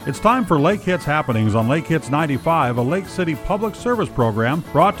It's time for Lake Hits Happenings on Lake Hits 95, a Lake City public service program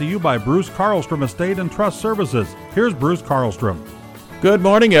brought to you by Bruce Carlstrom Estate and Trust Services. Here's Bruce Carlstrom. Good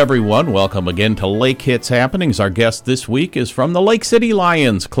morning, everyone. Welcome again to Lake Hits Happenings. Our guest this week is from the Lake City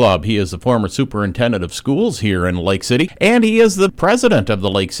Lions Club. He is the former superintendent of schools here in Lake City, and he is the president of the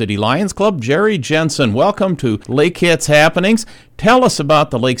Lake City Lions Club, Jerry Jensen. Welcome to Lake Hits Happenings. Tell us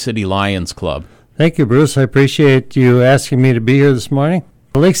about the Lake City Lions Club. Thank you, Bruce. I appreciate you asking me to be here this morning.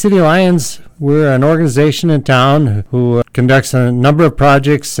 The Lake City Lions, we're an organization in town who conducts a number of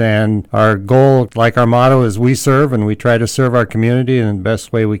projects, and our goal, like our motto, is we serve, and we try to serve our community in the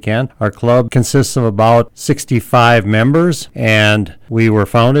best way we can. Our club consists of about 65 members, and we were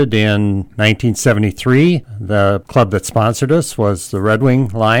founded in 1973. The club that sponsored us was the Red Wing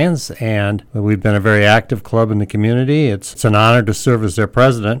Lions, and we've been a very active club in the community. It's an honor to serve as their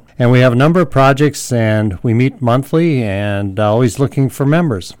president. And we have a number of projects, and we meet monthly and always looking for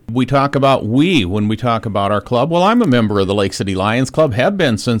members. We talk about we when we talk about our club. Well, I'm a member of the Lake City Lions Club, have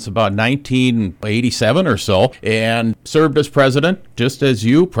been since about 1987 or so, and served as president, just as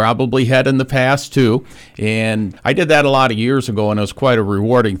you probably had in the past too. And I did that a lot of years ago, and it was quite a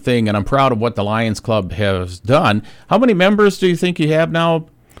rewarding thing, and I'm proud of what the Lions Club has done. How many members do you think you have now?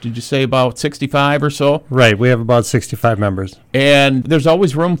 Did you say about 65 or so? Right, we have about 65 members. And there's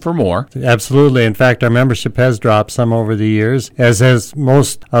always room for more. Absolutely. In fact, our membership has dropped some over the years, as has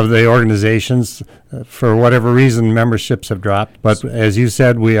most of the organizations. For whatever reason, memberships have dropped. But as you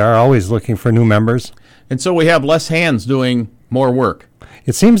said, we are always looking for new members. And so we have less hands doing more work.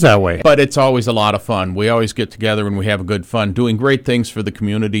 It seems that way. But it's always a lot of fun. We always get together and we have a good fun doing great things for the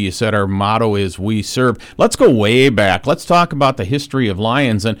community. You said our motto is we serve. Let's go way back. Let's talk about the history of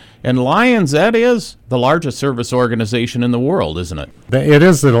Lions. And Lions, that is the largest service organization in the world, isn't it? It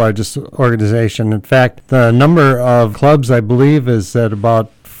is the largest organization. In fact, the number of clubs, I believe, is at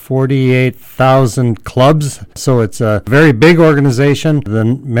about 48,000 clubs. So it's a very big organization. The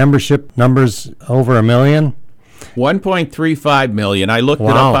membership number's over 1 million. 1.35 million. I looked it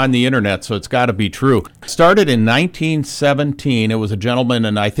up on the internet, so it's got to be true. Started in 1917. It was a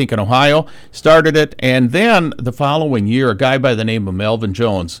gentleman, I think in Ohio, started it. And then the following year, a guy by the name of Melvin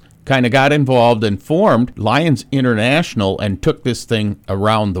Jones kind of got involved and formed Lions International and took this thing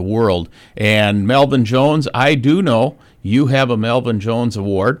around the world. And Melvin Jones, I do know you have a Melvin Jones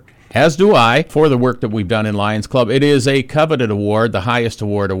Award, as do I, for the work that we've done in Lions Club. It is a coveted award, the highest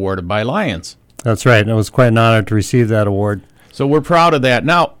award awarded by Lions. That's right. It was quite an honor to receive that award. So we're proud of that.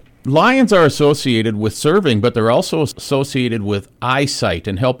 Now, Lions are associated with serving, but they're also associated with eyesight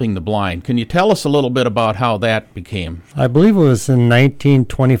and helping the blind. Can you tell us a little bit about how that became? I believe it was in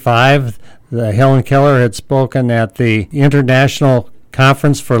 1925. Helen Keller had spoken at the International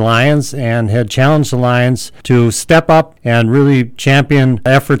Conference for Lions and had challenged the Lions to step up and really champion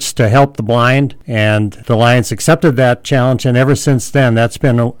efforts to help the blind, and the Lions accepted that challenge, and ever since then that's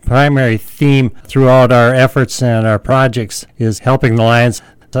been a primary theme throughout our efforts and our projects, is helping the Lions.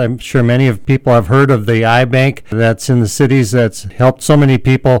 I'm sure many of people have heard of the eye bank that's in the cities that's helped so many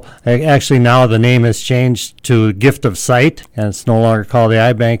people. Actually, now the name has changed to Gift of Sight, and it's no longer called the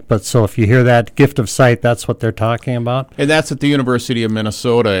eye bank. But so if you hear that, Gift of Sight, that's what they're talking about. And that's at the University of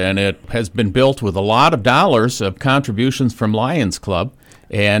Minnesota, and it has been built with a lot of dollars of contributions from Lions Club.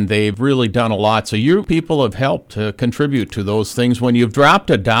 And they've really done a lot. So you people have helped to contribute to those things. When you've dropped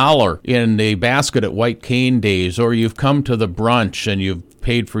 $1 in a basket at White Cane Days, or you've come to the brunch and you've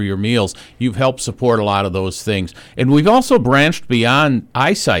paid for your meals, you've helped support a lot of those things. And we've also branched beyond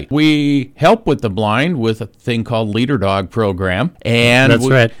eyesight. We help with the blind with a thing called Leader Dog program. And that's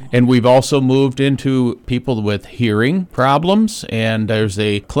right. And we've also moved into people with hearing problems. And there's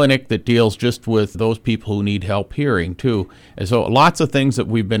a clinic that deals just with those people who need help hearing too. And so lots of things that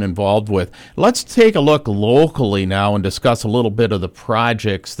we've been involved with. Let's take a look locally now and discuss a little bit of the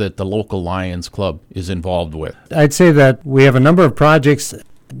projects that the local Lions Club is involved with. I'd say that we have a number of projects.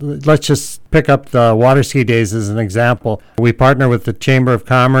 Let's just pick up the water ski days as an example. We partner with the Chamber of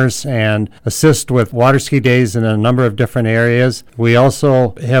Commerce and assist with water ski days in a number of different areas. We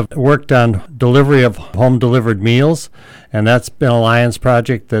also have worked on delivery of home-delivered meals, and that's been a Lions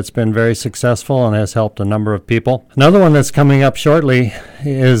project that's been very successful and has helped a number of people. Another one that's coming up shortly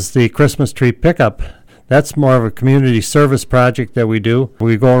is the Christmas tree pickup. That's more of a community service project that we do.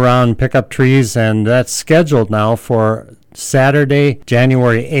 We go around and pick up trees, and that's scheduled now for Saturday,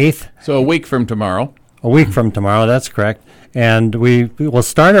 January 8th. So a week from tomorrow. A week from tomorrow, that's correct. And we will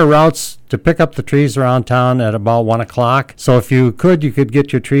start our routes to pick up the trees around town at about 1 o'clock. So if you could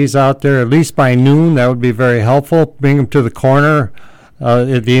get your trees out there at least by noon. That would be very helpful. Bring them to the corner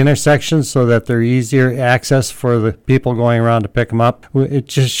at the intersections so that they're easier access for the people going around to pick them up. It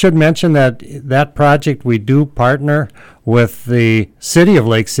just should mention that project we do partner with the city of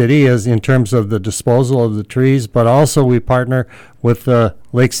Lake City as in terms of the disposal of the trees, but also we partner with the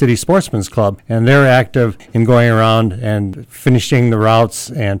Lake City Sportsman's Club, and they're active in going around and finishing the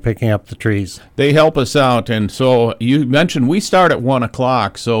routes and picking up the trees. They help us out, and so you mentioned we start at 1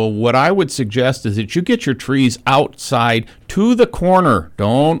 o'clock, so what I would suggest is that you get your trees outside to the corner.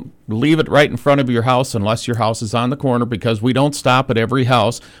 Don't leave it right in front of your house unless your house is on the corner, because we don't stop at every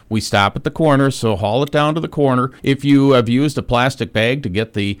house. We stop at the corner, so haul it down to the corner. If you have used a plastic bag to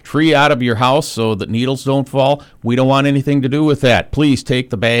get the tree out of your house so that needles don't fall, we don't want anything to do with that. Please take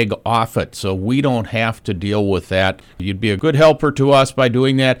the bag off it so we don't have to deal with that. You'd be a good helper to us by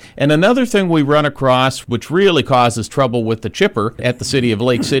doing that. And another thing we run across, which really causes trouble with the chipper at the city of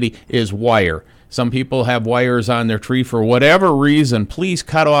Lake City, is wire. Some people have wires on their tree for whatever reason. Please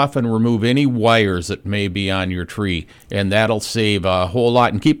cut off and remove any wires that may be on your tree, and that'll save a whole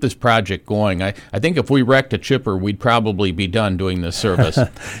lot and keep this project going. I think if we wrecked a chipper, we'd probably be done doing this service.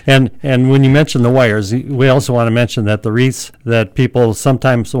 And when you mention the wires, we also want to mention that the wreaths that people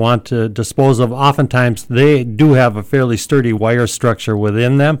sometimes want to dispose of, oftentimes they do have a fairly sturdy wire structure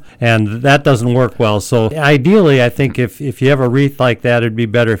within them, and that doesn't work well. So ideally, I think if you have a wreath like that, it'd be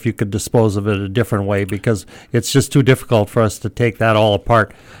better if you could dispose of it a different way, because it's just too difficult for us to take that all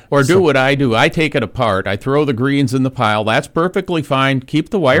apart. Or do what I do. I take it apart. I throw the greens in the pile. That's perfectly fine. Keep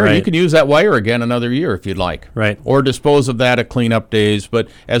the wire. Right. You can use that wire again another year if you'd like. Right. Or dispose of that at cleanup days. But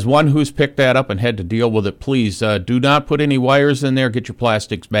as one who's picked that up and had to deal with it, please do not put any wires in there. Get your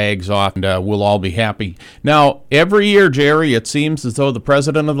plastic bags off, and we'll all be happy. Now, every year, Jerry, it seems as though the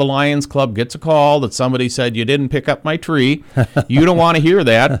president of the Lions Club gets a call that somebody said, "You didn't pick up my tree." You don't want to hear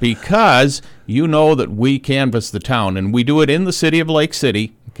that, because you know that we canvass the town, and we do it in the city of Lake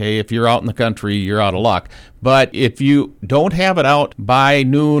City. Okay, if you're out in the country, you're out of luck. But if you don't have it out by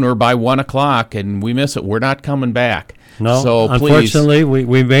noon or by 1 o'clock and we miss it, we're not coming back. No, so unfortunately,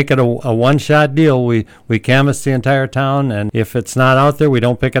 we make it a one-shot deal. We canvass the entire town, and if it's not out there, we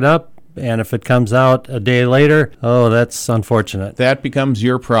don't pick it up. And if it comes out a day later, that's unfortunate. That becomes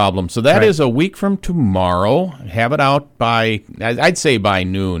your problem. So that is a week from tomorrow. Have it out by, I'd say by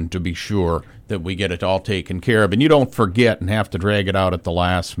noon, to be sure that we get it all taken care of, and you don't forget and have to drag it out at the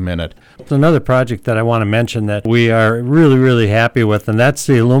last minute. Another project that I want to mention that we are really, really happy with, and that's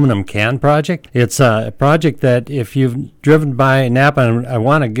the aluminum can project. It's a project that if you've driven by Napa, and I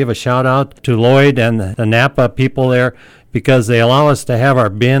want to give a shout out to Lloyd and the Napa people there, because they allow us to have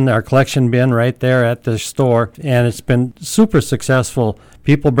our collection bin right there at the store, and it's been super successful.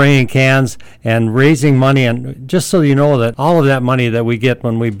 People bringing cans and raising money, and just so you know that all of that money that we get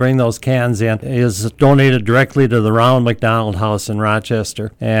when we bring those cans in is donated directly to the Ronald McDonald House in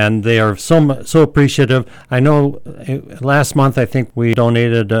Rochester, and they are so appreciative. I know last month I think we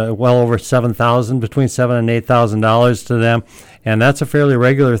donated well over $7,000, between $7,000 and $8,000 to them. And that's a fairly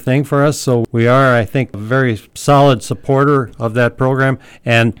regular thing for us. So we are, I think, a very solid supporter of that program.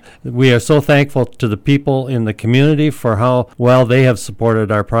 And we are so thankful to the people in the community for how well they have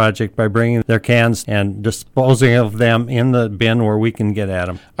supported our project by bringing their cans and disposing of them in the bin where we can get at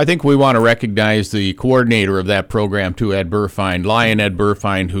them. I think we want to recognize the coordinator of that program, too, Ed Burfine, Lion Ed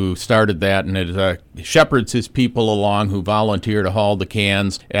Burfine, who started that, and it shepherds his people along who volunteer to haul the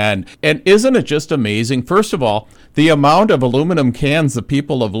cans. And isn't it just amazing? First of all, the amount of aluminum cans the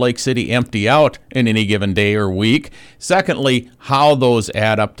people of Lake City empty out in any given day or week. Secondly, how those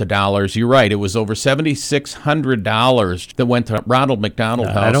add up to dollars. You're right, it was over $7,600 that went to Ronald McDonald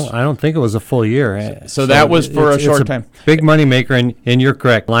House. I don't think it was a full year. So that was for a short time. Big money maker, and you're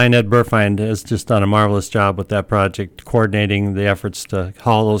correct. Lion Ed Burfine has just done a marvelous job with that project, coordinating the efforts to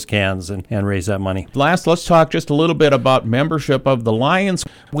haul those cans and raise that money. Last, let's talk just a little bit about membership of the Lions.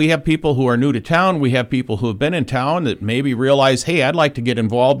 We have people who are new to town. We have people who have been in town that maybe realize, hey, I'd like to get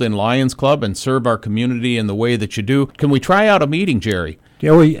involved in Lions Club and serve our community in the way that you do. Can we try out a meeting, Jerry?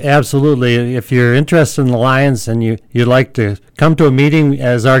 Oh, absolutely. If you're interested in the Lions and you'd like to come to a meeting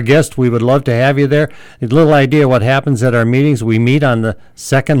as our guest, we would love to have you there. A little idea what happens at our meetings. We meet on the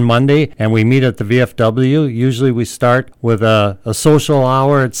second Monday, and we meet at the VFW. Usually we start with a social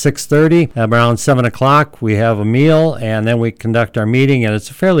hour at 6:30. Around 7 o'clock, we have a meal, and then we conduct our meeting, and it's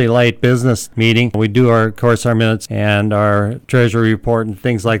a fairly light business meeting. We do, of course, our minutes and our treasury report and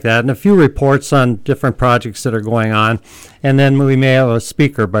things like that, and a few reports on different projects that are going on. and then we may have a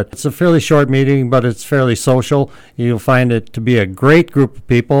speaker. But it's a fairly short meeting, but it's fairly social. You'll find it to be a great group of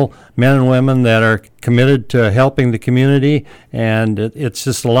people, men and women that are committed to helping the community, and it's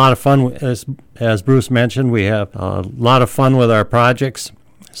just a lot of fun. As Bruce mentioned, we have a lot of fun with our projects.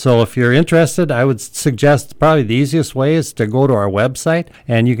 So if you're interested, I would suggest probably the easiest way is to go to our website,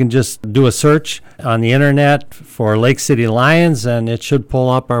 and you can just do a search on the internet for Lake City Lions, and it should pull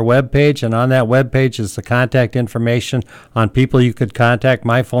up our webpage. And on that webpage is the contact information on people you could contact.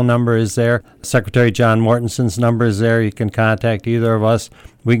 My phone number is there. Secretary John Mortenson's number is there. You can contact either of us.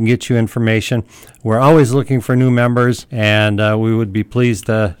 We can get you information. We're always looking for new members, and we would be pleased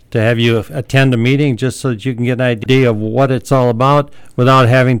to have you attend a meeting just so that you can get an idea of what it's all about without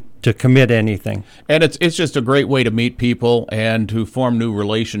having to commit anything. And it's just a great way to meet people and to form new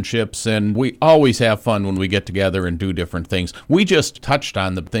relationships, and we always have fun when we get together and do different things. We just touched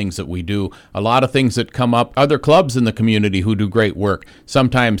on the things that we do. A lot of things that come up, other clubs in the community who do great work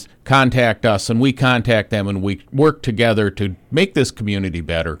sometimes contact us, and we contact them, and we work together to make this community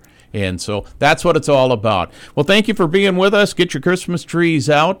better. And so that's what it's all about. Well, thank you for being with us. Get your Christmas trees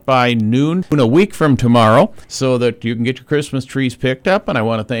out by noon a week from tomorrow so that you can get your Christmas trees picked up. And I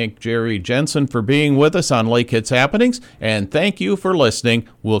want to thank Jerry Jensen for being with us on Lake Hits Happenings. And thank you for listening.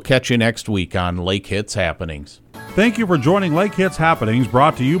 We'll catch you next week on Lake Hits Happenings. Thank you for joining Lake Hits Happenings,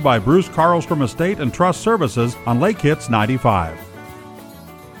 brought to you by Bruce Carlstrom Estate and Trust Services on Lake Hits 95.